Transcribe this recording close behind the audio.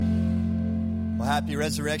Happy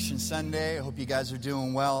Resurrection Sunday. I hope you guys are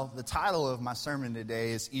doing well. The title of my sermon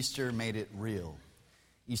today is Easter Made It Real.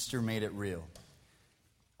 Easter Made It Real.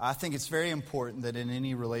 I think it's very important that in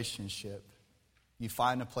any relationship, you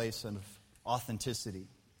find a place of authenticity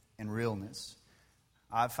and realness.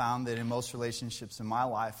 I've found that in most relationships in my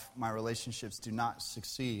life, my relationships do not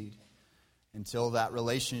succeed until that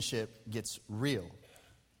relationship gets real.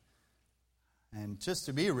 And just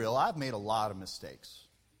to be real, I've made a lot of mistakes.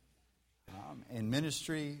 In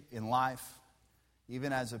ministry, in life,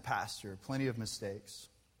 even as a pastor, plenty of mistakes.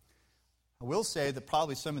 I will say that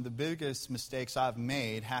probably some of the biggest mistakes I've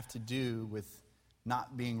made have to do with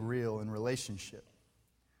not being real in relationship.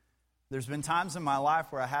 There's been times in my life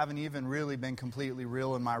where I haven't even really been completely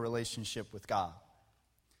real in my relationship with God.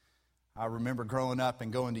 I remember growing up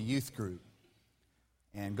and going to youth group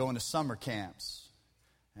and going to summer camps.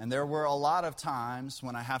 And there were a lot of times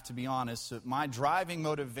when I have to be honest, that my driving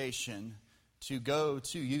motivation to go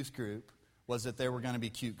to youth group was that there were going to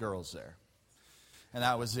be cute girls there. And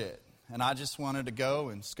that was it. And I just wanted to go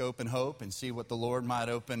and scope and hope and see what the Lord might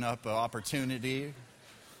open up an opportunity.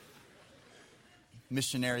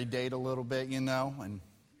 Missionary date a little bit, you know.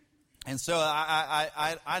 And so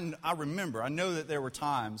I remember, I know that there were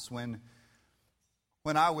times when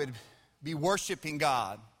I would be worshiping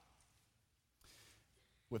God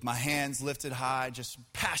with my hands lifted high, just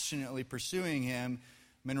passionately pursuing Him.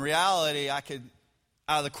 In reality, I could,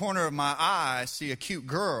 out of the corner of my eye, see a cute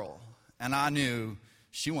girl, and I knew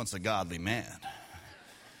she wants a godly man.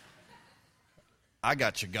 I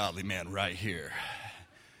got your godly man right here.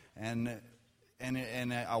 And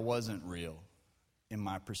I wasn't real in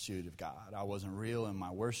my pursuit of God. I wasn't real in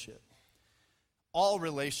my worship. All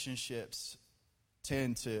relationships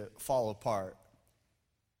tend to fall apart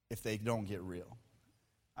if they don't get real.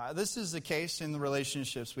 This is the case in the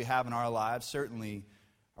relationships we have in our lives, certainly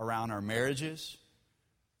around our marriages,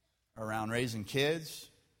 around raising kids.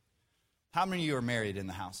 How many of you are married in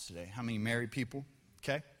the house today? How many married people?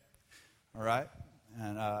 Okay. All right.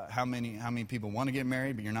 And how many people want to get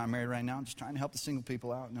married, but you're not married right now? I'm just trying to help the single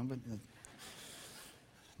people out. No, but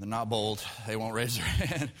they're not bold. They won't raise their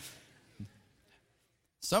hand.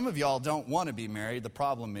 Some of y'all don't want to be married. The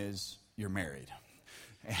problem is you're married.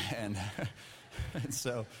 And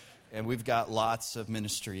we've got lots of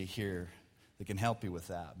ministry here that can help you with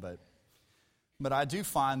that. But I do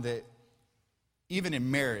find that even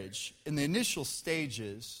in marriage, in the initial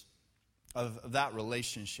stages of that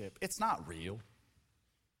relationship, it's not real.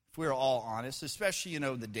 If we're all honest, especially,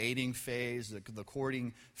 the dating phase, the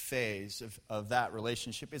courting phase of that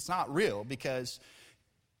relationship, it's not real because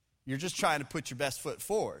you're just trying to put your best foot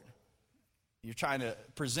forward. You're trying to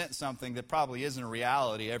present something that probably isn't a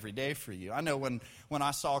reality every day for you. I know when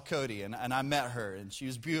I saw Cody and I met her and she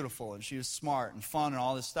was beautiful and she was smart and fun and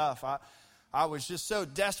all this stuff, I was just so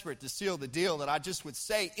desperate to seal the deal that I just would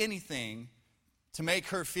say anything to make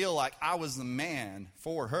her feel like I was the man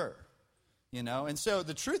for her. And so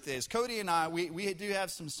the truth is, Cody and I, we do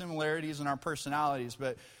have some similarities in our personalities,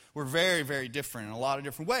 but we're very, very different in a lot of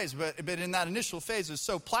different ways. But in that initial phase, it was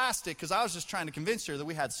so plastic because I was just trying to convince her that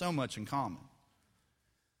we had so much in common.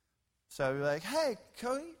 So I'd be like, hey,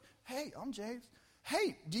 Cody. Hey, I'm James.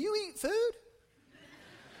 Hey, do you eat food?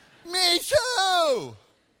 Me too.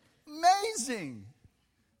 Amazing.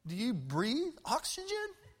 Do you breathe oxygen?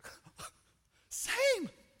 Same.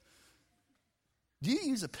 Do you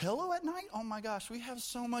use a pillow at night? Oh my gosh, we have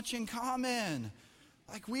so much in common.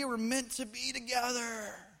 Like we were meant to be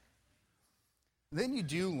together. Then you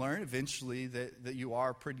do learn eventually that you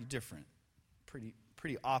are pretty different,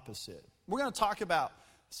 pretty opposite. We're going to talk about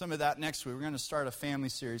some of that next week. We're going to start a family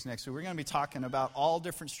series next week. We're going to be talking about all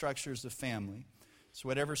different structures of family. So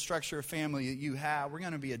whatever structure of family that you have, we're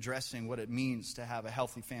going to be addressing what it means to have a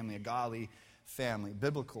healthy family, a godly family,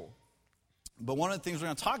 biblical. But one of the things we're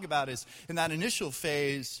going to talk about is in that initial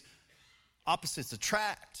phase, opposites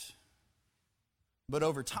attract. But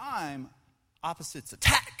over time, opposites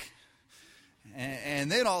attack. And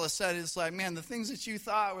then all of a sudden, it's like, man, the things that you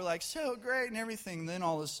thought were like so great and everything, then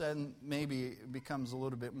all of a sudden, maybe it becomes a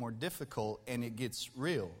little bit more difficult and it gets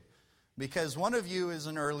real. Because one of you is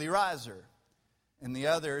an early riser and the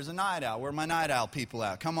other is a night owl. Where are my night owl people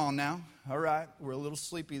at? Come on now. All right, we're a little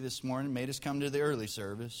sleepy this morning. Made us come to the early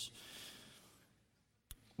service.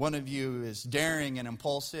 One of you is daring and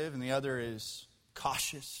impulsive and the other is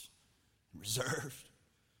cautious and reserved.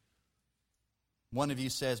 One of you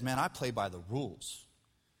says, man, I play by the rules.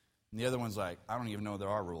 And the other one's like, I don't even know there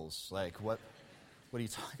are rules. Like, what are you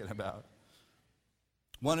talking about?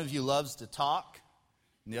 One of you loves to talk,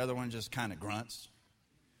 and the other one just kind of grunts.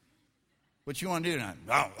 What you want to do tonight?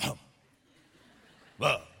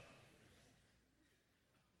 Well,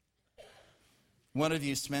 One of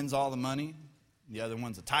you spends all the money. The other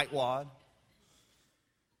one's a tightwad.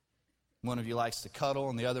 One of you likes to cuddle,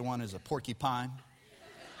 and the other one is a porcupine.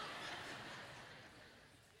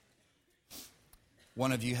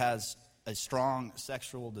 One of you has a strong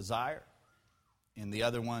sexual desire, and the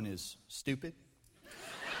other one is stupid.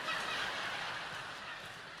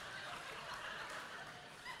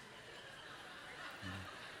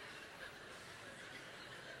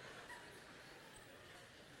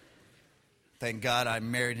 Thank God I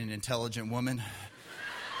married an intelligent woman.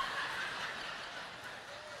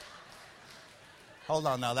 Hold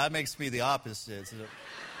on now, that makes me the opposite.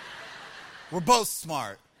 We're both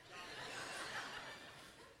smart.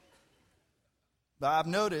 But I've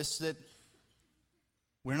noticed that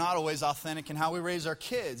we're not always authentic in how we raise our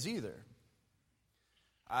kids either.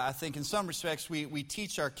 I think in some respects we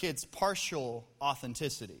teach our kids partial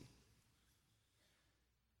authenticity.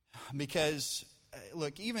 Because,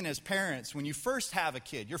 look, even as parents, when you first have a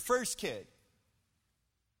kid, your first kid,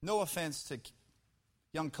 no offense to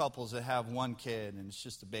young couples that have one kid and it's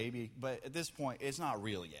just a baby, but at this point, it's not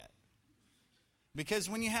real yet. Because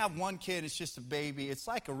when you have one kid, it's just a baby, it's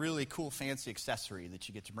like a really cool, fancy accessory that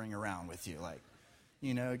you get to bring around with you. Like,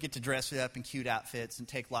 you know, get to dress it up in cute outfits and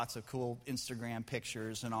take lots of cool Instagram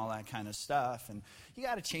pictures and all that kind of stuff. And you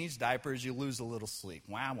got to change diapers, you lose a little sleep.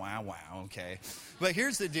 Wow, wow, wow, okay. But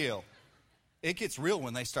here's the deal. It gets real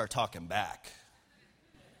when they start talking back.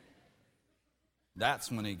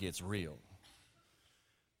 That's when it gets real.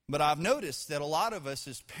 But I've noticed that a lot of us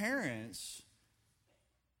as parents,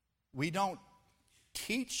 we don't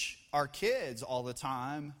teach our kids all the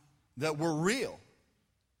time that we're real,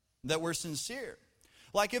 that we're sincere.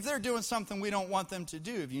 Like if they're doing something we don't want them to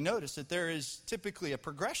do, if you notice that there is typically a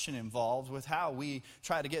progression involved with how we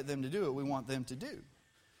try to get them to do what we want them to do.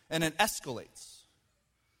 And it escalates.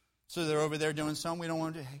 So they're over there doing something we don't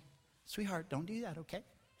want to do. Hey, sweetheart, don't do that, okay?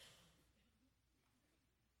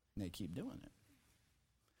 And they keep doing it.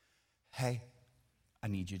 Hey, I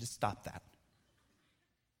need you to stop that.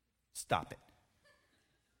 Stop it.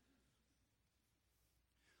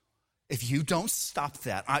 If you don't stop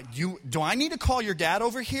that, do I need to call your dad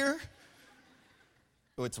over here?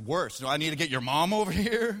 Oh, it's worse. Do I need to get your mom over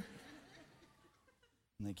here?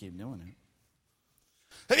 And they keep doing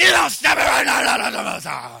it. If you don't stop it right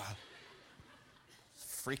now,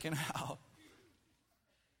 freaking out.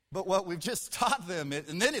 But what we've just taught them,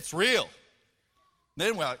 and then it's real.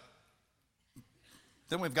 Then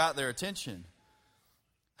we've got their attention.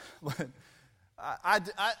 But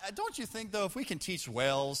don't you think, though, if we can teach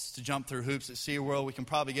whales to jump through hoops at SeaWorld, we can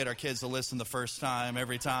probably get our kids to listen the first time,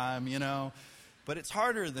 every time, you know? But it's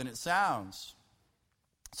harder than it sounds.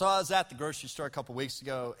 So I was at the grocery store a couple weeks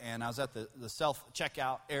ago, and I was at the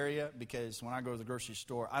self-checkout area because when I go to the grocery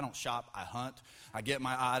store, I don't shop, I hunt. I get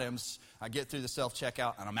my items, I get through the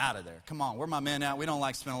self-checkout, and I'm out of there. Come on, where my men at? We don't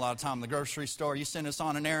like spending a lot of time in the grocery store. You send us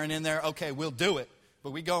on an errand in there, okay, we'll do it.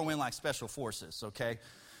 But we go in like special forces, okay?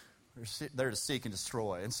 We're there to seek and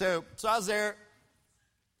destroy. And so I was there,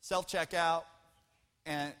 self-checkout,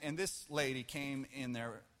 and this lady came in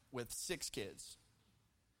there with 6 kids.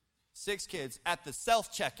 6 kids at the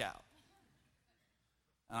self-checkout.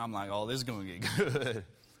 And I'm like, oh, this is going to get good.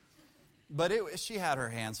 But she had her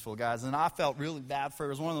hands full, guys, and I felt really bad for her.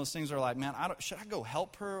 It was one of those things where like, man, should I go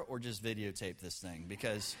help her or just videotape this thing?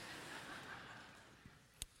 Because...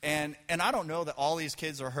 And I don't know that all these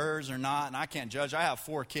kids are hers or not, and I can't judge. I have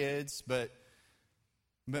 4 kids, but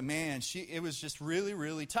man, it was just really,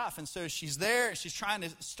 really tough. And so she's there, she's trying to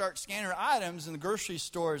start scanning her items, and the grocery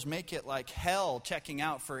stores make it like hell checking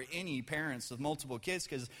out for any parents with multiple kids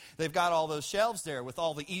because they've got all those shelves there with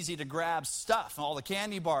all the easy-to-grab stuff and all the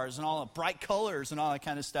candy bars and all the bright colors and all that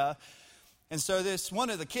kind of stuff. And so one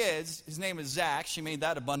of the kids, his name is Zach. She made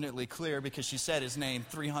that abundantly clear because she said his name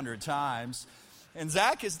 300 times. And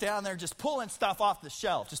Zach is down there just pulling stuff off the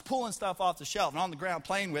shelf, and on the ground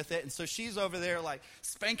playing with it. And so she's over there like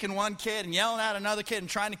spanking one kid and yelling at another kid and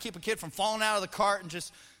trying to keep a kid from falling out of the cart and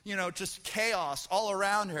just chaos all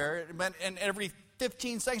around her. And every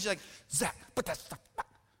 15 seconds she's like, Zach, put that stuff back.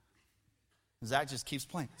 And Zach just keeps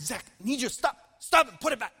playing. Zach, I need you to stop it,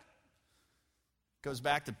 put it back. Goes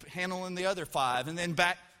back to handling the other 5 and then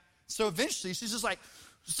back. So eventually she's just like,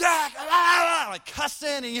 Zach, like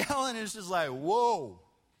cussing and yelling, and it's just like, whoa.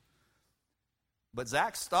 But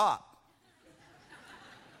Zach stopped.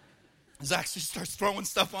 Zach just starts throwing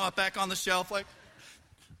stuff back on the shelf, like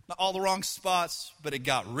all the wrong spots, but it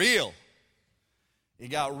got real. It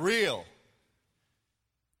got real.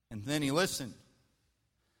 And then he listened.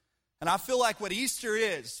 And I feel like what Easter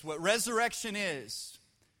is, what resurrection is,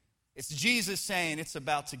 it's Jesus saying it's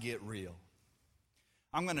about to get real.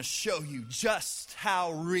 I'm going to show you just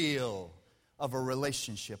how real of a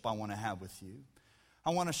relationship I want to have with you. I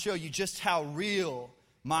want to show you just how real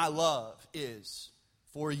my love is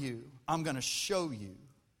for you. I'm going to show you.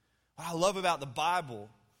 What I love about the Bible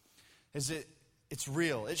is it's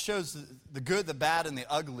real. It shows the good, the bad, and the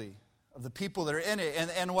ugly of the people that are in it.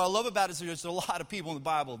 And what I love about it is there's a lot of people in the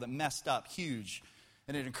Bible that messed up huge.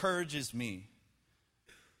 And it encourages me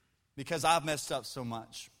because I've messed up so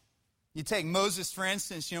much. You take Moses, for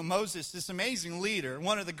instance. Moses, this amazing leader,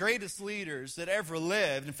 one of the greatest leaders that ever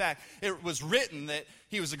lived. In fact, it was written that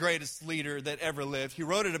he was the greatest leader that ever lived. He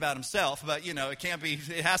wrote it about himself, but,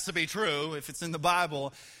 it has to be true if it's in the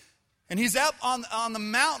Bible. And he's up on the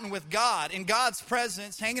mountain with God, in God's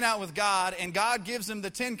presence, hanging out with God, and God gives him the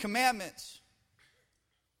 10 Commandments.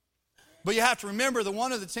 But you have to remember that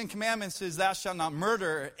one of the 10 Commandments is thou shalt not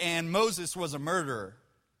murder, and Moses was a murderer.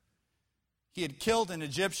 He had killed an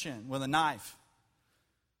Egyptian with a knife.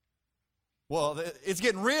 Well, it's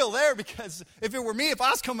getting real there, because if it were me, if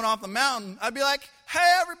I was coming off the mountain, I'd be like,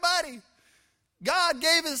 hey, everybody, God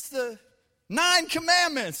gave us the 9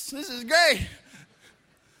 commandments. This is great.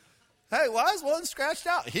 Hey, why is one scratched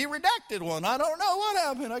out? He redacted one. I don't know what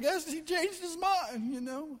happened. I guess he changed his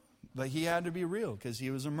mind, But he had to be real because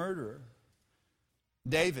he was a murderer.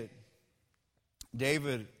 David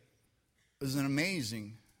was an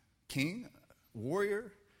amazing king,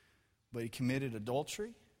 warrior, but he committed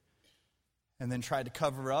adultery and then tried to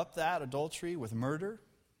cover up that adultery with murder.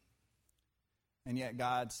 And yet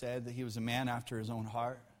God said that he was a man after his own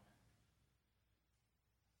heart.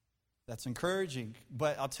 That's encouraging.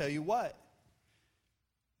 But I'll tell you what,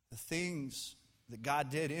 the things that God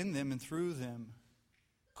did in them and through them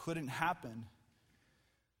couldn't happen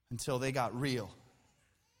until they got real.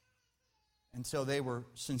 Until they were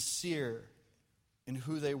sincere in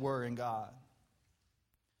who they were in God.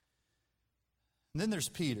 And then there's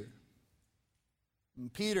Peter.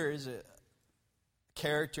 And Peter is a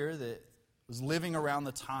character that was living around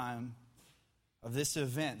the time of this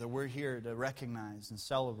event that we're here to recognize and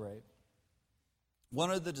celebrate. One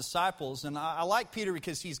of the disciples, and I like Peter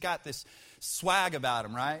because he's got this swag about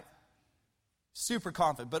him, right? Super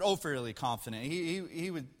confident, but overly confident. He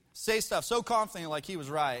would say stuff so confidently like he was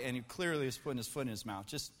right, and he clearly was putting his foot in his mouth.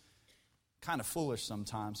 Just kind of foolish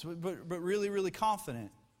sometimes, but really, really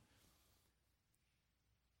confident.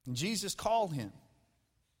 And Jesus called him.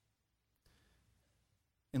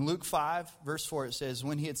 In Luke 5, verse 4, it says,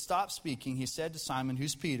 when he had stopped speaking, he said to Simon,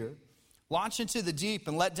 who's Peter, launch into the deep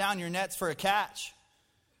and let down your nets for a catch.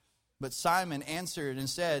 But Simon answered and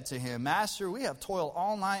said to him, Master, we have toiled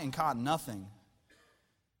all night and caught nothing.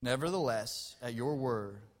 Nevertheless, at your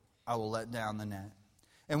word, I will let down the net.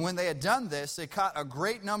 And when they had done this, they caught a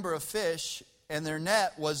great number of fish, and their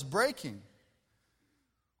net was breaking.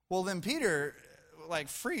 Well, then Peter,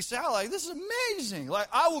 freaks out, this is amazing.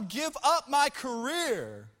 I will give up my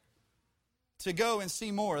career to go and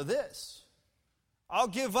see more of this. I'll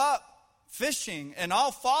give up fishing, and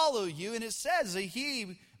I'll follow you. And it says that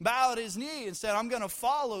he bowed his knee and said, I'm going to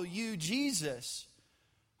follow you, Jesus.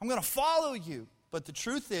 I'm going to follow you. But the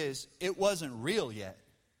truth is, it wasn't real yet.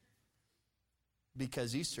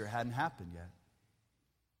 Because Easter hadn't happened yet.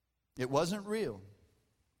 It wasn't real.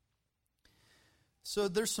 So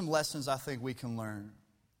there's some lessons I think we can learn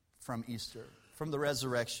from Easter, from the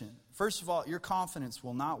resurrection. First of all, your confidence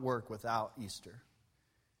will not work without Easter.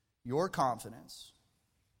 Your confidence.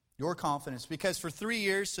 Because for 3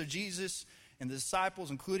 years, so Jesus and the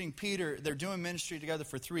disciples, including Peter, they're doing ministry together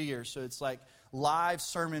for 3 years. So it's like live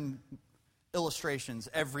sermon illustrations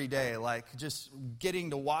every day, just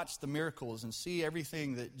getting to watch the miracles and see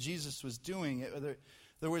everything that Jesus was doing.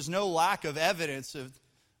 There was no lack of evidence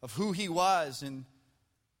of who he was and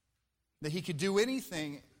that he could do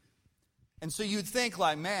anything. And so you'd think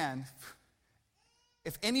man,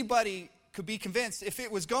 if anybody could be convinced, if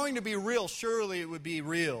it was going to be real, surely it would be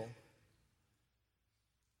real.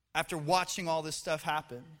 After watching all this stuff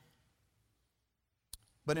happen.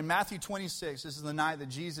 But in Matthew 26, this is the night that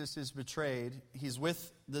Jesus is betrayed. He's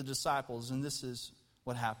with the disciples, and this is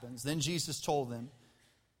what happens. Then Jesus told them,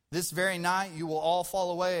 this very night you will all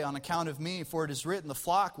fall away on account of me, for it is written, the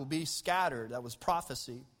flock will be scattered. That was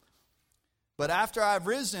prophecy. But after I have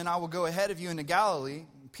risen, I will go ahead of you into Galilee.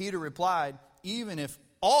 Peter replied, even if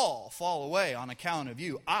all fall away on account of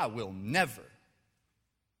you, I will never.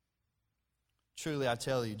 Truly I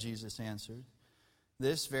tell you, Jesus answered,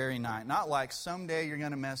 this very night. Not like someday you're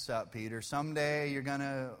going to mess up, Peter. Someday you're going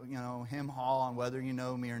to, hem-haw on whether you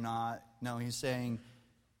know me or not. No, he's saying,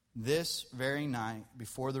 this very night,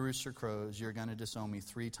 before the rooster crows, you're going to disown me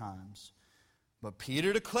 3 times. But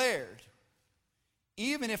Peter declared,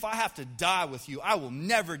 Even if I have to die with you, I will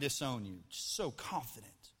never disown you. Just so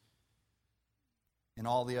confident. And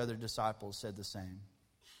all the other disciples said the same.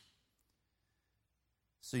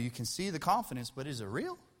 So you can see the confidence, but is it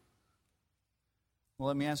real? Well,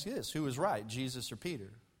 let me ask you this. Who was right, Jesus or Peter?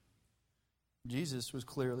 Jesus was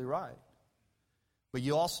clearly right. But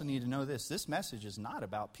you also need to know this. This message is not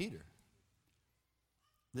about Peter.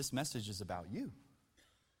 This message is about you.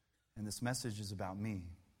 And this message is about me.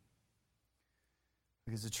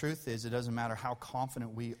 Because the truth is, it doesn't matter how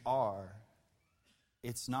confident we are,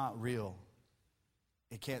 it's not real.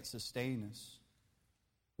 It can't sustain us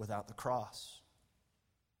without the cross,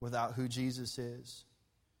 without who Jesus is.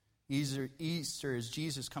 Easter is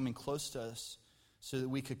Jesus coming close to us so that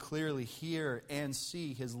we could clearly hear and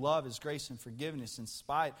see His love, His grace, and forgiveness in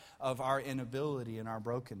spite of our inability and our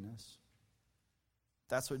brokenness.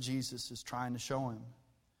 That's what Jesus is trying to show him.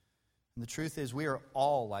 And the truth is, we are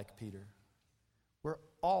all like Peter. We're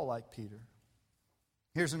all like Peter.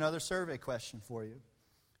 Here's another survey question for you.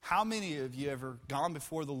 How many of you ever gone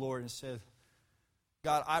before the Lord and said,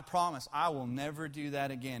 God, I promise I will never do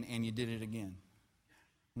that again, and you did it again?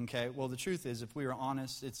 Okay, well, the truth is, if we are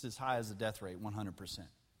honest, it's as high as the death rate, 100%.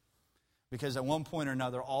 Because at one point or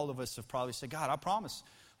another, all of us have probably said, God, I promise,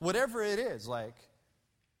 whatever it is, like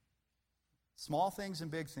small things and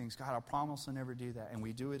big things, God, I promise I'll never do that. And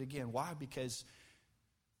we do it again. Why? Because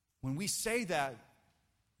when we say that,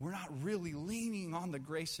 we're not really leaning on the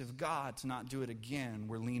grace of God to not do it again.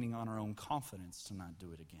 We're leaning on our own confidence to not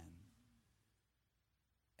do it again.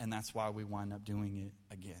 And that's why we wind up doing it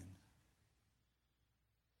again.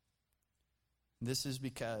 This is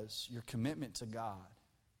because your commitment to God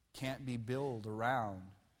can't be built around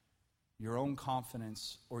your own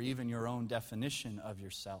confidence or even your own definition of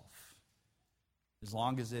yourself. As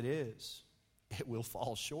long as it is, it will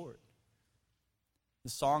fall short. The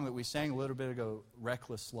song that we sang a little bit ago,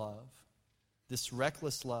 Reckless Love. This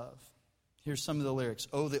reckless love. Here's some of the lyrics.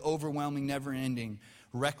 Oh, the overwhelming, never-ending,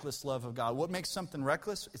 reckless love of God. What makes something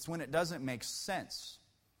reckless? It's when it doesn't make sense.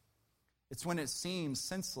 It's when it seems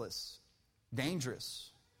senseless, dangerous.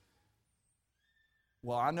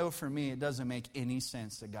 Well, I know for me, it doesn't make any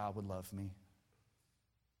sense that God would love me.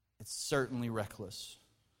 It's certainly reckless.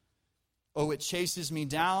 Oh, it chases me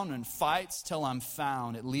down and fights till I'm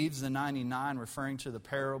found. It leaves the 99, referring to the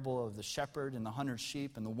parable of the shepherd and the 100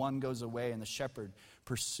 sheep, and the one goes away, and the shepherd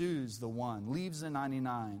pursues the one, leaves the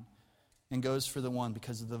 99, and goes for the one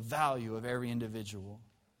because of the value of every individual.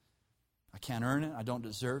 I can't earn it. I don't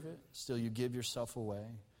deserve it. Still, you give yourself away.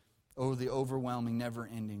 Oh, the overwhelming,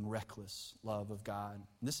 never-ending, reckless love of God.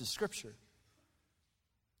 And this is Scripture.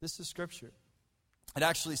 This is Scripture. It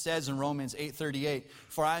actually says in Romans 8:38,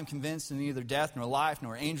 for I am convinced that neither death, nor life,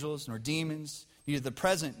 nor angels, nor demons, neither the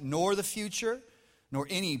present nor the future, nor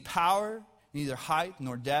any power, neither height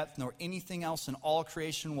nor depth, nor anything else in all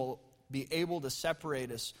creation will be able to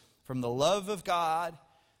separate us from the love of God.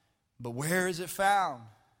 But where is it found?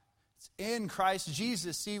 It's in Christ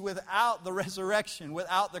Jesus. See, without the resurrection,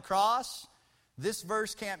 without the cross, this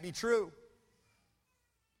verse can't be true.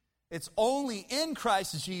 It's only in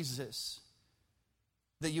Christ Jesus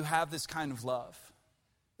that you have this kind of love.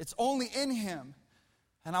 It's only in Him.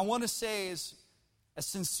 And I want to say as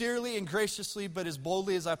sincerely and graciously, but as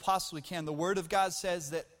boldly as I possibly can, the Word of God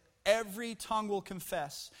says that every tongue will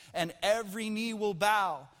confess and every knee will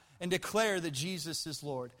bow and declare that Jesus is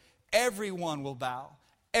Lord. Everyone will bow.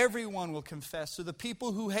 Everyone will confess. So the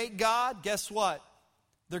people who hate God, guess what?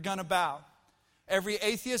 They're going to bow. Every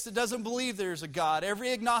atheist that doesn't believe there's a God,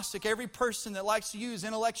 every agnostic, every person that likes to use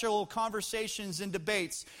intellectual conversations and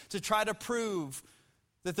debates to try to prove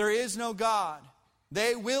that there is no God,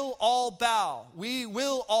 they will all bow. We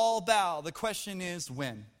will all bow. The question is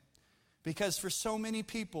when? Because for so many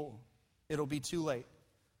people, it'll be too late.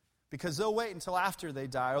 Because they'll wait until after they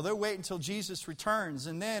die, or they'll wait until Jesus returns.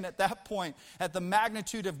 And then at that point, at the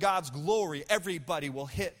magnitude of God's glory, everybody will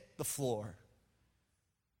hit the floor.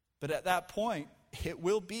 But at that point, it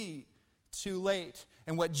will be too late.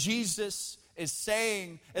 And what Jesus is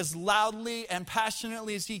saying as loudly and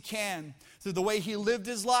passionately as He can, through the way He lived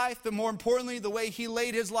His life, but more importantly, the way He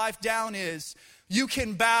laid His life down is, you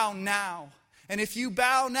can bow now. And if you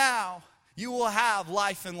bow now, you will have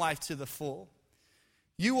life and life to the full.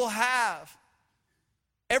 You will have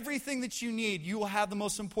everything that you need. You will have the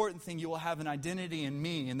most important thing. You will have an identity in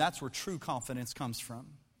me. And that's where true confidence comes from.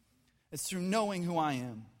 It's through knowing who I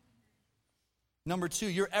am. Number 2,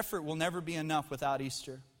 your effort will never be enough without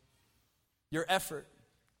Easter. Your effort.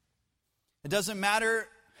 It doesn't matter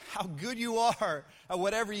how good you are at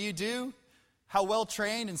whatever you do, how well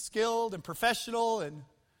trained and skilled and professional and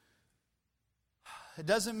It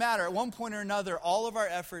doesn't matter. At one point or another, all of our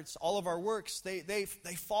efforts, all of our works, they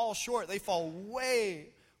fall short. They fall way,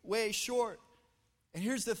 way short. And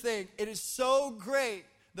here's the thing. It is so great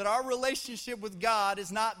that our relationship with God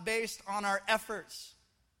is not based on our efforts.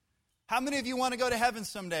 How many of you want to go to heaven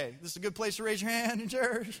someday? This is a good place to raise your hand in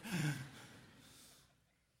church.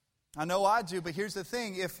 I know I do, but here's the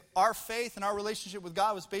thing. If our faith and our relationship with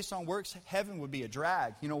God was based on works, heaven would be a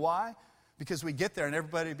drag. You know why? Because we get there and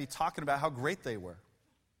everybody would be talking about how great they were.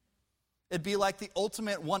 It'd be like the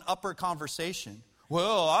ultimate one-upper conversation.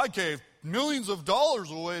 Well, I gave millions of dollars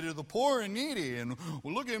away to the poor and needy, and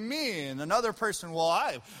well, look at me. And another person, well,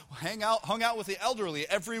 I hung out with the elderly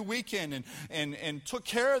every weekend and took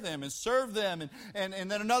care of them and served them. And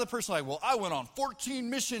then another person like, well, I went on 14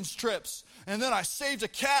 missions trips, and then I saved a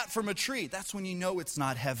cat from a tree. That's when you know it's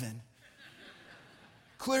not heaven.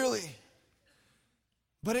 Clearly.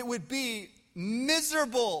 But it would be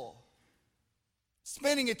miserable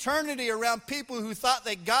spending eternity around people who thought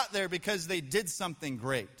they got there because they did something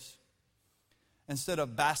great, instead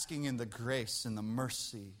of basking in the grace and the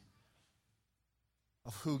mercy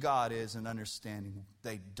of who God is and understanding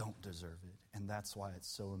they don't deserve it. And that's why it's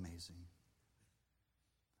so amazing.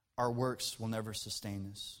 Our works will never sustain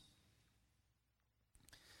us.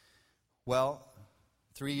 Well,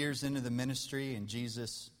 3 years into the ministry, and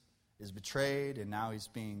Jesus is betrayed, and now he's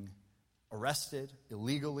being arrested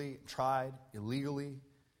illegally, tried illegally,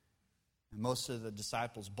 and most of the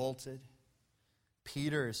disciples bolted.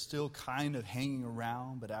 Peter is still kind of hanging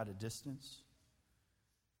around, but at a distance.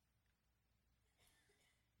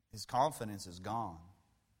 His confidence is gone.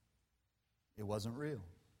 It wasn't real.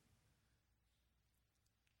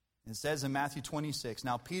 It says in Matthew 26,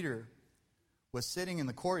 now Peter was sitting in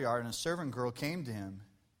the courtyard, and a servant girl came to him.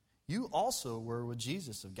 You also were with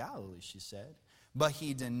Jesus of Galilee, she said. But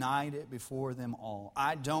he denied it before them all.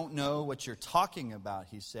 I don't know what you're talking about,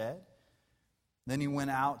 he said. Then he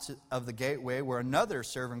went out of the gateway where another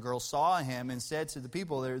servant girl saw him and said to the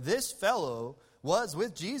people there, this fellow was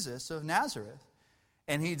with Jesus of Nazareth.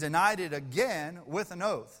 And he denied it again with an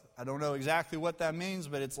oath. I don't know exactly what that means,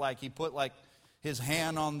 but it's like he put like his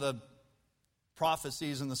hand on the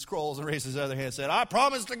prophecies and the scrolls and raised his other hand and said, I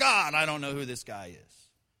promise to God I don't know who this guy is.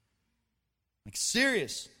 Like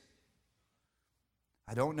serious.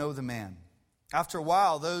 I don't know the man. After a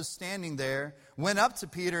while, those standing there went up to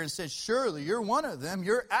Peter and said, surely you're one of them.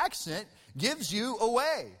 Your accent gives you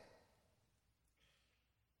away.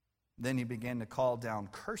 Then he began to call down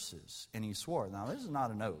curses, and he swore. Now, this is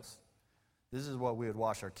not an oath. This is what we would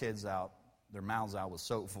wash our kids out, their mouths out with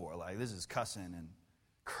soap for. Like, this is cussing and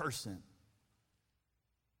cursing.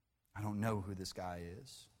 I don't know who this guy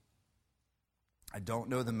is. I don't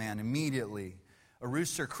know the man. Immediately, a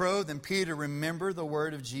rooster crowed, and Peter remembered the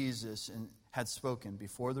word of Jesus and had spoken,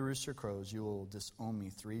 before the rooster crows, you will disown me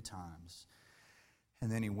 3 times.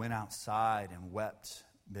 And then he went outside and wept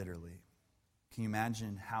bitterly. Can you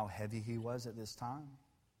imagine how heavy he was at this time?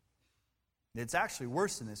 It's actually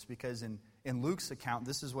worse than this, because in Luke's account,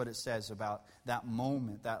 this is what it says about that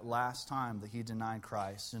moment, that last time that he denied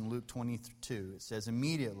Christ. In Luke 22, it says,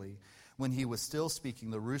 immediately when he was still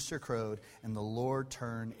speaking, the rooster crowed, and the Lord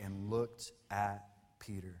turned and looked at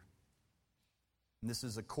Peter. And this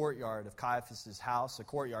is a courtyard of Caiaphas' house. The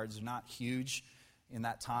courtyards are not huge in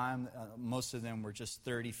that time. Most of them were just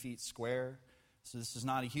 30 feet square. So this is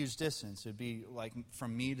not a huge distance. It would be like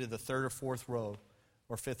from me to the 3rd or 4th row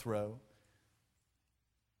or 5th row.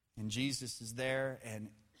 And Jesus is there, and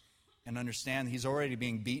understand he's already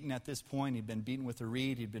being beaten at this point. He'd been beaten with a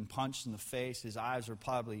reed. He'd been punched in the face. His eyes were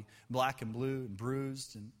probably black and blue and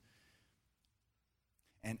bruised.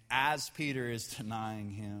 And as Peter is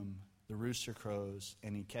denying him, the rooster crows,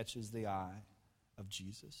 and he catches the eye of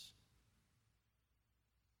Jesus.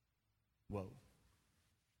 Whoa.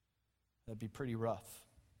 That'd be pretty rough.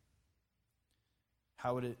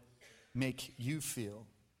 How would it make you feel?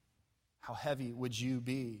 How heavy would you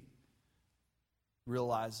be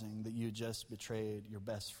realizing that you just betrayed your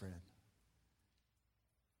best friend,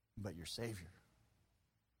 but your Savior,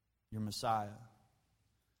 your Messiah?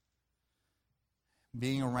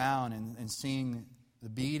 Being around and seeing the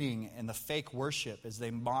beating and the fake worship as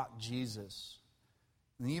they mocked Jesus.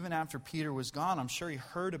 And even after Peter was gone, I'm sure he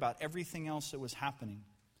heard about everything else that was happening.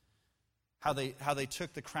 How they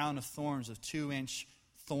took the crown of thorns, of 2-inch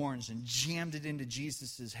thorns, and jammed it into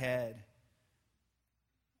Jesus' head.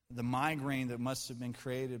 The migraine that must have been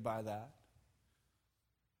created by that.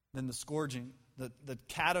 Then the scourging, the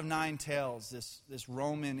cat of 9 tails, this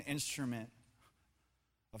Roman instrument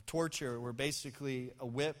of torture, were basically a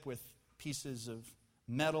whip with pieces of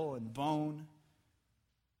metal and bone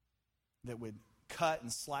that would cut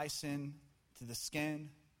and slice in to the skin,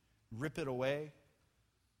 rip it away.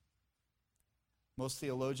 Most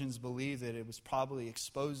theologians believe that it was probably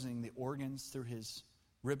exposing the organs through his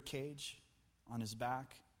rib cage on his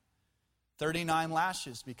back. 39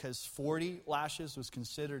 lashes, because 40 lashes was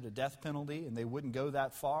considered a death penalty, and they wouldn't go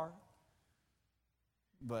that far.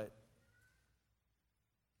 But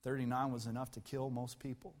 39 was enough to kill most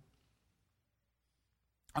people.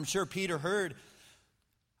 I'm sure Peter heard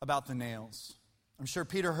about the nails. I'm sure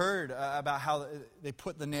Peter heard about how they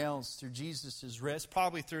put the nails through Jesus' wrist,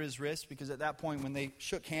 probably through his wrist, because at that point when they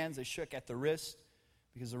shook hands, they shook at the wrist,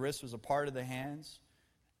 because the wrist was a part of the hands.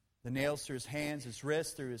 The nails through his hands, his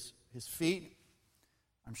wrist, through his feet.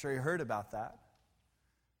 I'm sure he heard about that.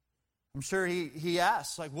 I'm sure he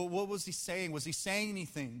asked, like, what was he saying? Was he saying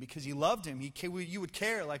anything? Because he loved him. You would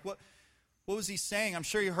care. Like, what was he saying? I'm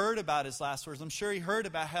sure he heard about his last words. I'm sure he heard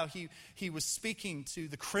about how he was speaking to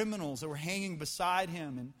the criminals that were hanging beside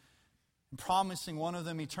him and promising one of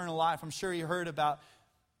them eternal life. I'm sure he heard about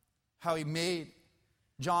how he made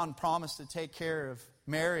John promise to take care of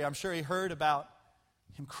Mary. I'm sure he heard about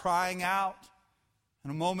him crying out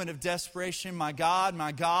in a moment of desperation, my God,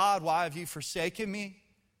 why have you forsaken me?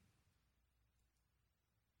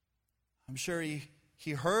 I'm sure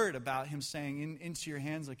he heard about him saying, into your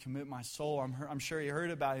hands I commit my soul. I'm sure he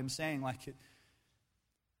heard about him saying, like,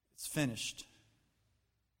 it's finished.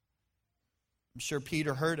 I'm sure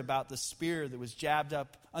Peter heard about the spear that was jabbed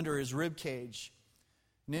up under his rib cage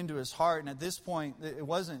and into his heart. And at this point, it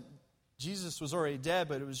wasn't, Jesus was already dead,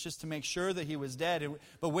 but it was just to make sure that he was dead.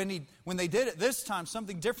 But when they did it this time,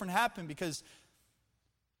 something different happened, because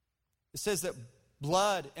it says that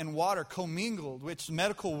blood and water commingled, which the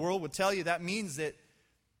medical world would tell you that means that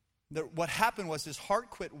what happened was his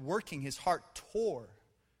heart quit working. His heart tore.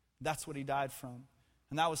 That's what he died from.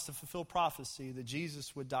 And that was to fulfill prophecy that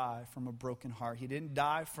Jesus would die from a broken heart. He didn't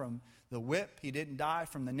die from the whip. He didn't die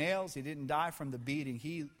from the nails. He didn't die from the beating.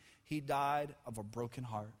 He died of a broken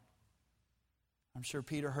heart. I'm sure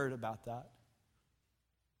Peter heard about that.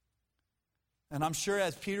 And I'm sure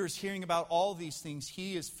as Peter is hearing about all these things,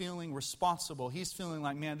 he is feeling responsible. He's feeling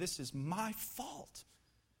like, man, this is my fault.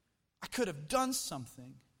 I could have done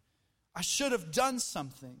something. I should have done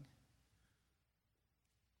something.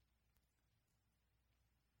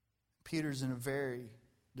 Peter's in a very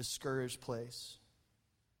discouraged place.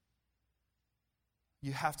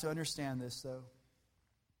 You have to understand this, though.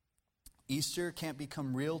 Easter can't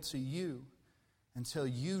become real to you until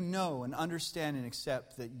you know and understand and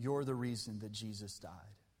accept that you're the reason that Jesus died.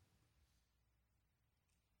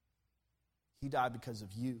 He died because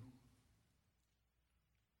of you.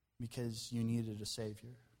 Because you needed a Savior.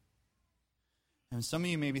 And some of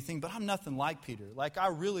you may be thinking, but I'm nothing like Peter. Like, I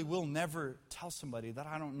really will never tell somebody that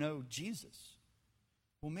I don't know Jesus.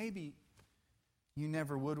 Well, maybe you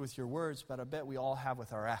never would with your words, but I bet we all have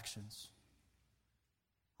with our actions.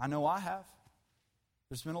 I know I have.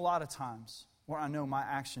 There's been a lot of times where I know my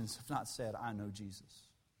actions have not said, I know Jesus.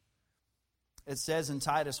 It says in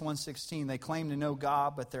Titus 1:16, they claim to know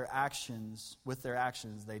God, but with their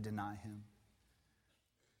actions, they deny Him.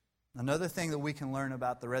 Another thing that we can learn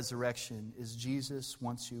about the resurrection is Jesus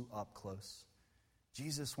wants you up close.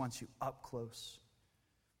 Jesus wants you up close.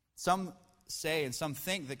 Some say and some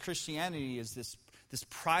think that Christianity is this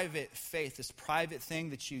private faith, this private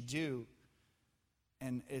thing that you do,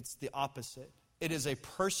 and it's the opposite. It is a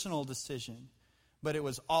personal decision, but it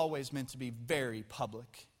was always meant to be very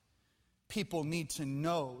public. People need to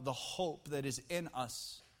know the hope that is in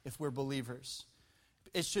us if we're believers.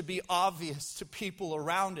 It should be obvious to people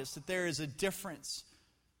around us that there is a difference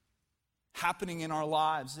happening in our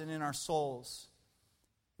lives and in our souls.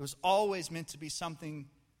 It was always meant to be something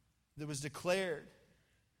that was declared.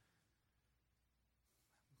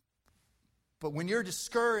 But when you're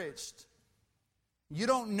discouraged, you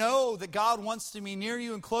don't know that God wants to be near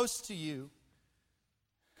you and close to you,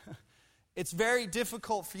 it's very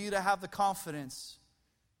difficult for you to have the confidence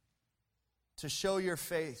to show your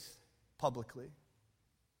faith publicly.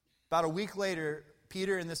 About a week later,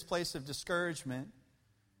 Peter, in this place of discouragement,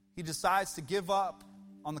 he decides to give up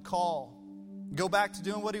on the call, go back to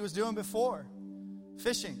doing what he was doing before,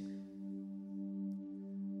 fishing.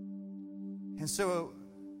 And so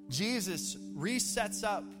Jesus resets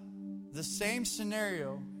up the same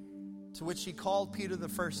scenario to which he called Peter the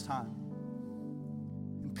first time.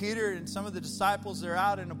 And Peter and some of the disciples, they're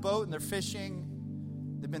out in a boat and they're fishing.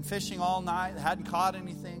 They've been fishing all night. They hadn't caught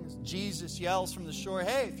anything. Jesus yells from the shore,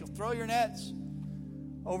 hey, if you'll throw your nets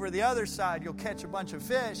over the other side, you'll catch a bunch of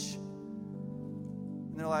fish.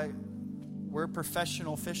 And they're like, we're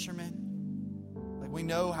professional fishermen. Like, we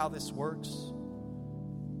know how this works.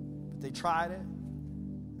 But they tried it.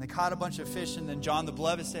 And They caught a bunch of fish, and then John the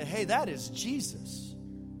Beloved said, hey, that is Jesus.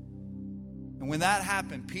 And when that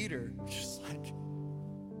happened, Peter just like,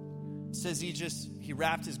 says he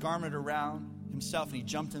wrapped his garment around himself and he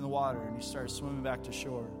jumped in the water and he started swimming back to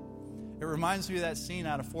shore. It reminds me of that scene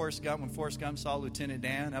out of Forrest Gump when Forrest Gump saw Lieutenant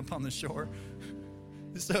Dan up on the shore.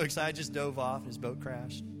 He's so excited, just dove off, his boat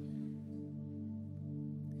crashed.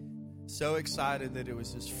 So excited that it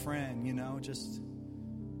was his friend, just...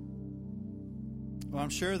 Well, I'm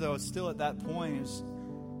sure, though, it's still at that point,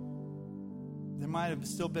 there might have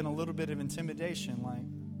still been a little bit of intimidation, like,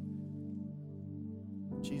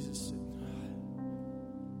 Jesus,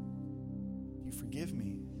 you forgive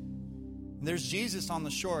me. And there's Jesus on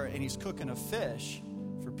the shore, and he's cooking a fish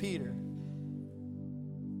for Peter.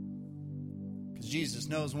 Because Jesus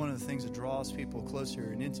knows one of the things that draws people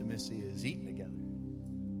closer in intimacy is eating together.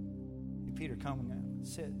 Hey, Peter, come now,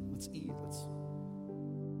 sit, let's eat,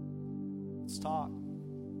 let's talk.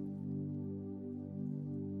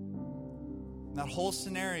 That whole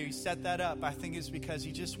scenario, he set that up, I think, is because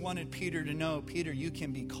he just wanted Peter to know, Peter, you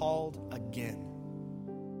can be called again.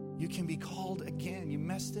 You can be called again. You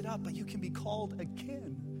messed it up, but you can be called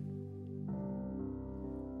again.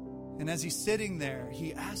 And as he's sitting there,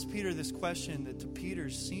 he asked Peter this question that to Peter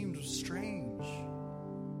seemed strange.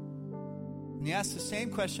 And he asked the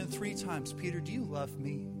same question 3 times. Peter, do you love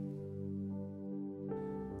me?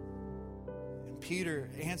 And Peter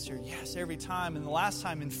answered yes every time. And the last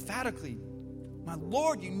time, emphatically, my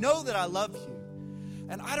Lord, you know that I love you.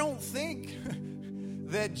 And I don't think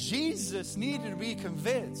that Jesus needed to be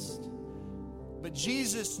convinced. But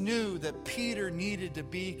Jesus knew that Peter needed to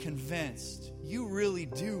be convinced. You really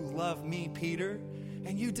do love me, Peter.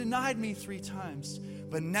 And you denied me 3 times.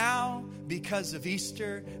 But now, because of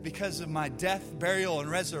Easter, because of my death, burial, and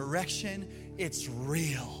resurrection, it's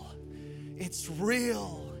real. It's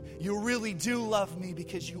real. You really do love me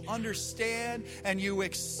because you understand and you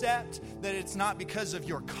accept that it's not because of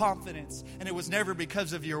your confidence and it was never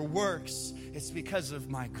because of your works. It's because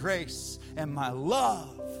of my grace and my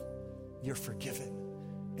love. You're forgiven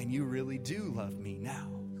and you really do love me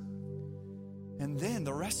now. And then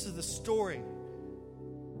the rest of the story,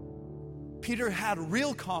 Peter had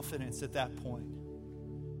real confidence at that point.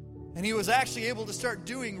 And he was actually able to start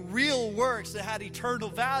doing real works that had eternal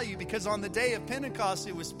value, because on the day of Pentecost,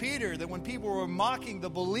 it was Peter that when people were mocking the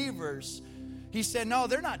believers, he said, no,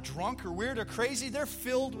 they're not drunk or weird or crazy. They're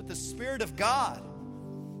filled with the Spirit of God.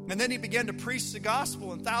 And then he began to preach the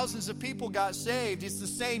gospel and thousands of people got saved. It's the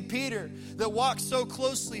same Peter that walked so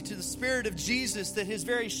closely to the Spirit of Jesus that his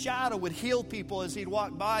very shadow would heal people as he'd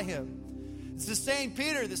walk by him. It's the same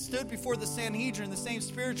Peter that stood before the Sanhedrin, the same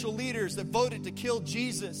spiritual leaders that voted to kill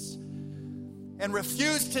Jesus and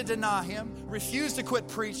refused to deny him, refused to quit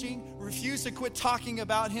preaching, refused to quit talking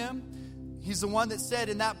about him. He's the one that said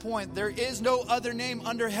in that point, there is no other name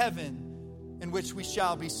under heaven in which we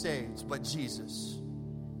shall be saved but Jesus.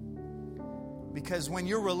 Because when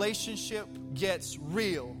your relationship gets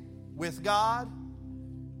real with God,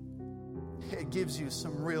 it gives you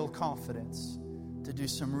some real confidence to do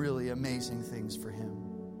some really amazing things for him.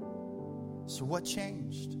 So what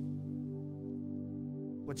changed?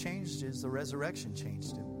 What changed is the resurrection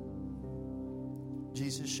changed him.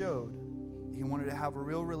 Jesus showed he wanted to have a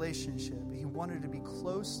real relationship. He wanted to be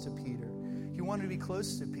close to Peter. He wanted to be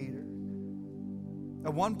close to Peter.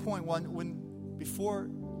 At one point, before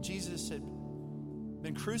Jesus had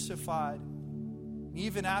been crucified,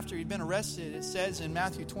 even after he'd been arrested, it says in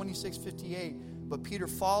Matthew 26:58, but Peter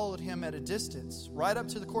followed him at a distance, right up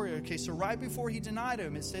to the courtyard. Okay, so right before he denied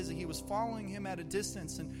him, it says that he was following him at a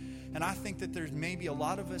distance. And I think that there's maybe a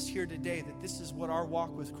lot of us here today that this is what our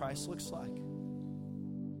walk with Christ looks like.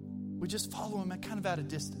 We just follow him at kind of at a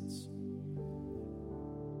distance.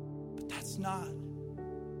 But that's not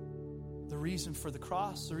the reason for the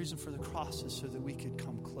cross. The reason for the cross is so that we could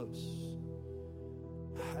come close.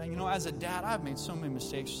 You know, as a dad, I've made so many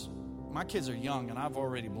mistakes. My kids are young, and I've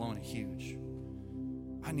already blown it huge.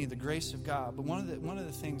 I need the grace of God. But one of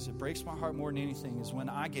the things that breaks my heart more than anything is when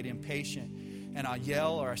I get impatient and I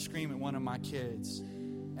yell or I scream at one of my kids,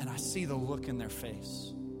 and I see the look in their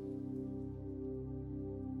face.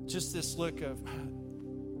 Just this look of,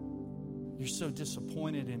 you're so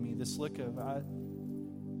disappointed in me. This look of,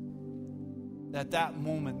 at that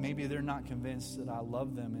moment, maybe they're not convinced that I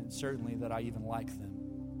love them and certainly that I even like them.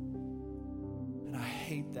 And I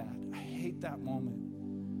hate that. I hate that moment.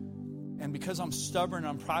 And because I'm stubborn,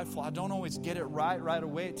 I'm prideful, I don't always get it right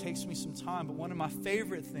away. It takes me some time. But one of my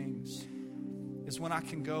favorite things is when I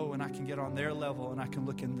can go and I can get on their level and I can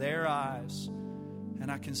look in their eyes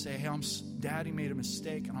and I can say, hey, Daddy made a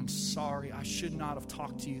mistake and I'm sorry. I should not have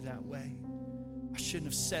talked to you that way. I shouldn't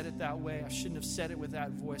have said it that way. I shouldn't have said it with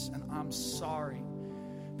that voice, and I'm sorry.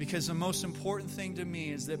 Because the most important thing to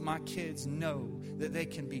me is that my kids know that they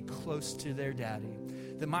can be close to their daddy.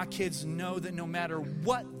 That my kids know that no matter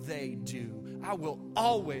what they do, I will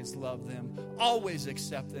always love them, always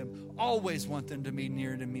accept them, always want them to be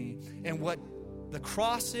near to me. And what the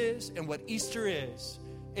cross is and what Easter is,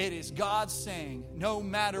 it is God saying, no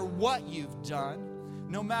matter what you've done,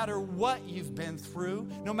 no matter what you've been through,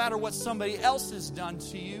 no matter what somebody else has done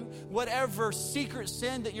to you, whatever secret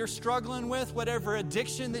sin that you're struggling with, whatever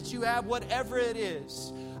addiction that you have, whatever it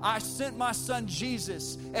is, I sent my son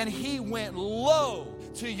Jesus, and he went low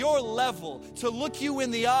to your level to look you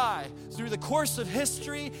in the eye through the course of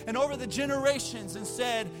history and over the generations and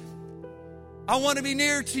said, I want to be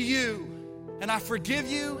near to you, and I forgive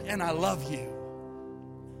you, and I love you.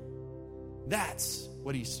 That's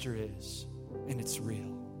what Easter is. And it's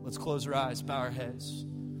real. Let's close our eyes, bow our heads.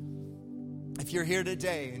 If you're here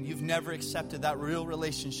today and you've never accepted that real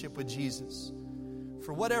relationship with Jesus,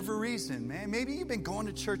 for whatever reason, man, maybe you've been going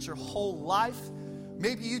to church your whole life.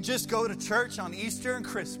 Maybe you just go to church on Easter and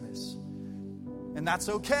Christmas. And that's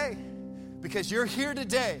okay, because you're here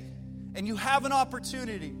today and you have an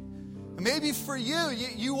opportunity. Maybe for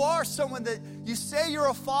you are someone that you say you're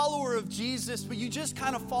a follower of Jesus, but you just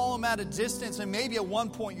kind of follow him at a distance. And maybe at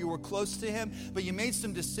one point you were close to him, but you made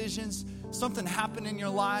some decisions. Something happened in your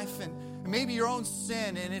life, and maybe your own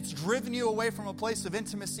sin, and it's driven you away from a place of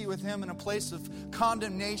intimacy with him and a place of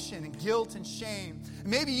condemnation and guilt and shame.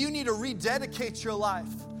 Maybe you need to rededicate your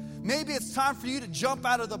life. Maybe it's time for you to jump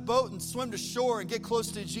out of the boat and swim to shore and get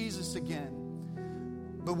close to Jesus again.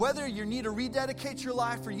 But whether you need to rededicate your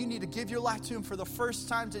life or you need to give your life to him for the first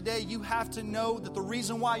time today, you have to know that the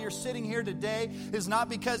reason why you're sitting here today is not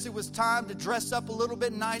because it was time to dress up a little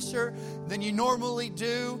bit nicer than you normally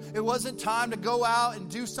do. It wasn't time to go out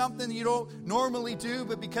and do something you don't normally do,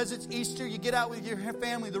 but because it's Easter, you get out with your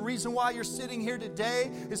family. The reason why you're sitting here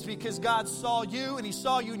today is because God saw you, and he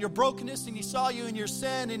saw you in your brokenness, and he saw you in your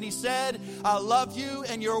sin, and he said, I love you,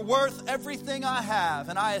 and you're worth everything I have,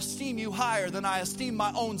 and I esteem you higher than I esteem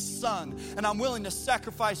my own son, and I'm willing to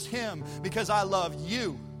sacrifice him because I love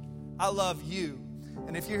you. I love you.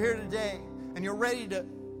 And if you're here today and you're ready to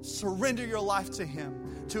surrender your life to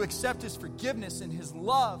him, to accept his forgiveness and his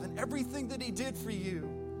love and everything that he did for you,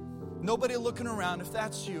 nobody looking around, if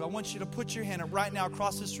that's you, I want you to put your hand up right now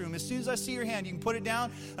across this room. As soon as I see your hand, you can put it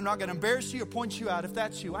down. I'm not going to embarrass you or point you out. If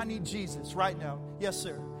that's you, I need Jesus right now. Yes,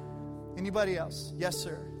 sir. Anybody else? Yes,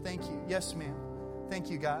 sir. Thank you. Yes, ma'am. Thank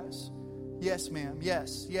you, guys. Yes, ma'am.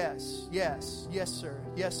 Yes, yes, yes, yes, sir.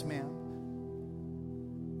 Yes, ma'am.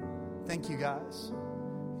 Thank you, guys.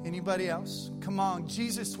 Anybody else? Come on.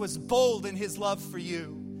 Jesus was bold in his love for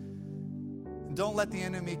you. And don't let the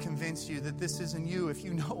enemy convince you that this isn't you if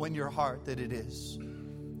you know in your heart that it is.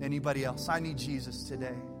 Anybody else? I need Jesus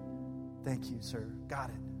today. Thank you, sir. Got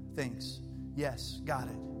it. Thanks. Yes, got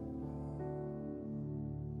it.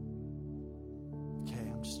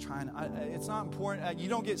 Just trying. It's not important. You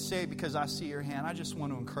don't get saved because I see your hand. I just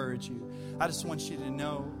want to encourage you. I just want you to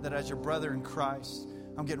know that as your brother in Christ,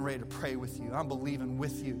 I'm getting ready to pray with you. I'm believing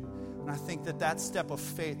with you. And I think that step of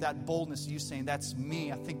faith, that boldness, you saying, that's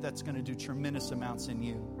me, I think that's going to do tremendous amounts in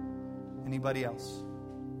you. Anybody else?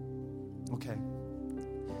 Okay.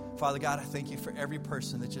 Father God, I thank you for every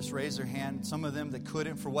person that just raised their hand. Some of them that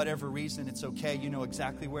couldn't for whatever reason. It's okay. You know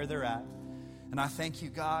exactly where they're at. And I thank you,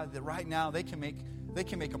 God, that right now they can make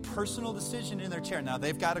a personal decision in their chair. Now,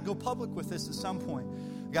 they've got to go public with this at some point.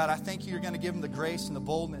 God, I thank you, you're going to give them the grace and the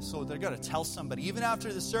boldness so they're going to tell somebody, even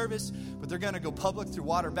after the service, but they're going to go public through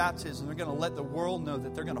water baptism. They're going to let the world know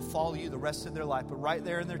that they're going to follow you the rest of their life. But right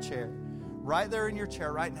there in their chair, right there in your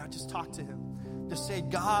chair right now, just talk to him. Just say,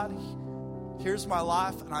 God, here's my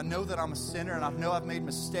life, and I know that I'm a sinner, and I know I've made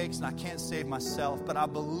mistakes, and I can't save myself, but I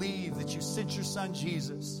believe that you sent your son,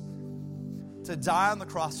 Jesus, to die on the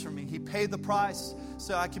cross for me. He paid the price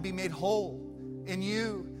so I could be made whole in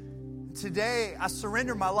you. Today, I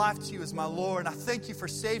surrender my life to you as my Lord. I thank you for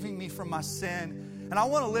saving me from my sin. And I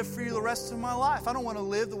want to live for you the rest of my life. I don't want to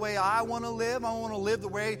live the way I want to live. I don't want to live the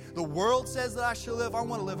way the world says that I should live. I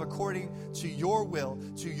want to live according to your will,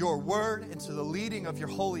 to your word, and to the leading of your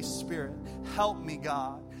Holy Spirit. Help me,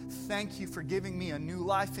 God. Thank you for giving me a new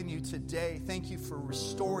life in you today. Thank you for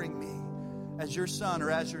restoring me as your son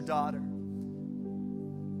or as your daughter.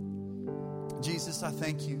 Jesus, I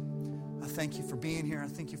thank you. I thank you for being here. I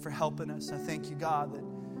thank you for helping us. I thank you, God, that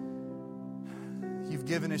you've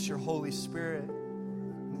given us your Holy Spirit,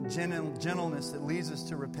 gentleness that leads us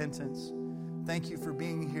to repentance. Thank you for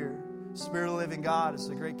being here. Spirit of the living God is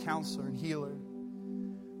a great counselor and healer.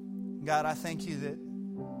 God, I thank you that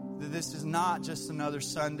that this is not just another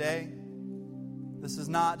Sunday. This is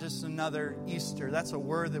not just another Easter. That's a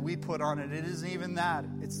word that we put on it. It isn't even that.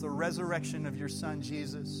 It's the resurrection of your Son,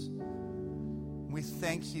 Jesus. We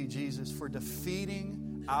thank you, Jesus, for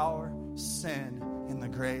defeating our sin in the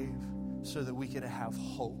grave so that we could have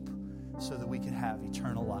hope, so that we could have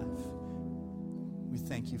eternal life. We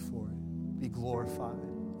thank you for it. Be glorified.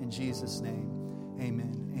 In Jesus' name,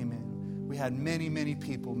 amen. Amen. We had many, many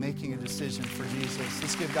people making a decision for Jesus.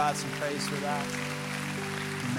 Let's give God some praise for that.